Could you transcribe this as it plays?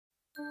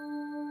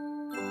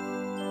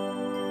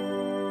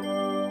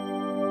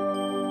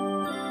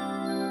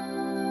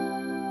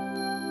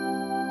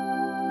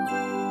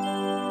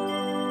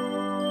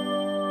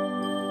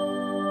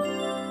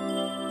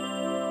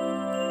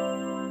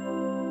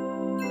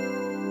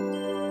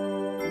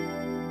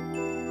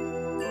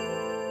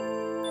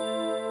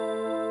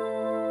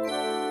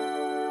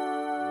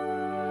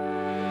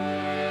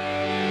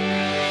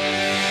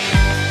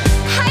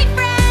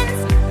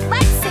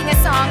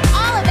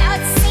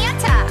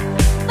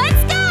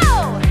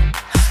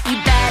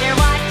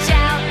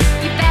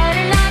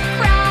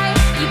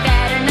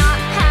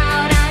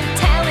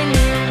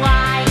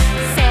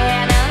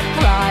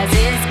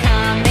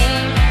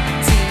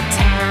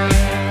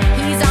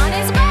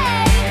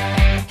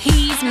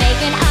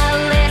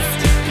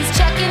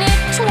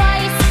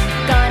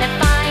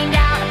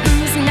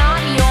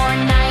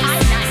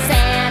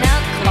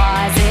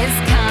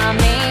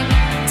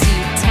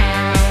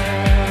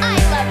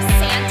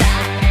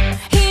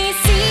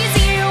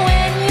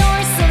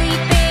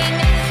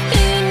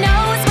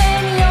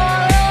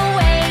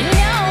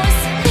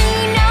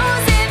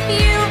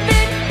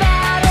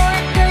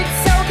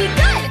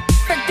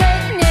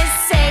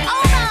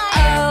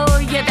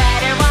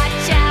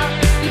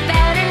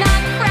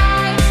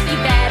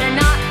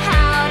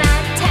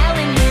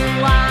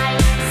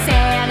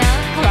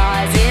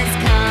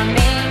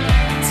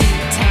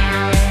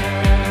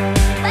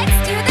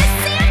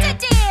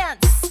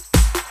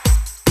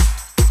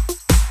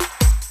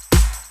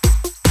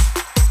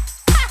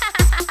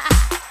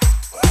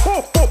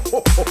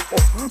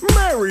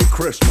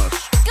Christmas.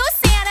 Go,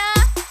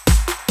 Santa!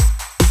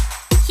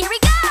 Here we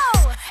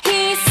go!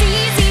 He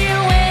sees you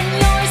when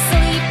you're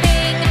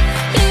sleeping.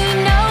 He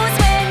knows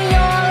when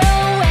you're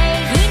away.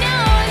 He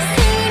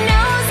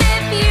knows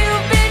if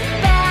you've been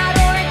bad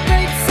or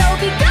good. So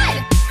be good,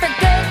 for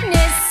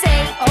goodness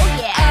sake. Oh,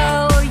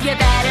 yeah. Oh, you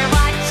better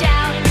watch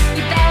out.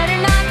 You better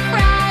not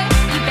cry.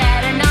 You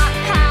better not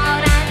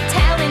pout. I'm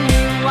telling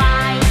you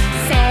why.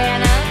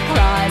 Santa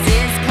Claus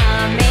is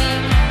coming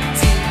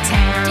to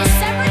town.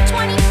 December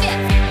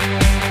 25th.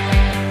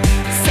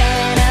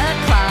 Santa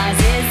Claus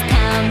is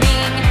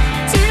coming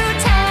to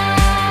town.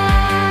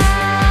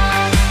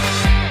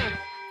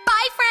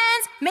 Bye,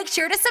 friends. Make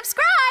sure to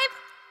subscribe.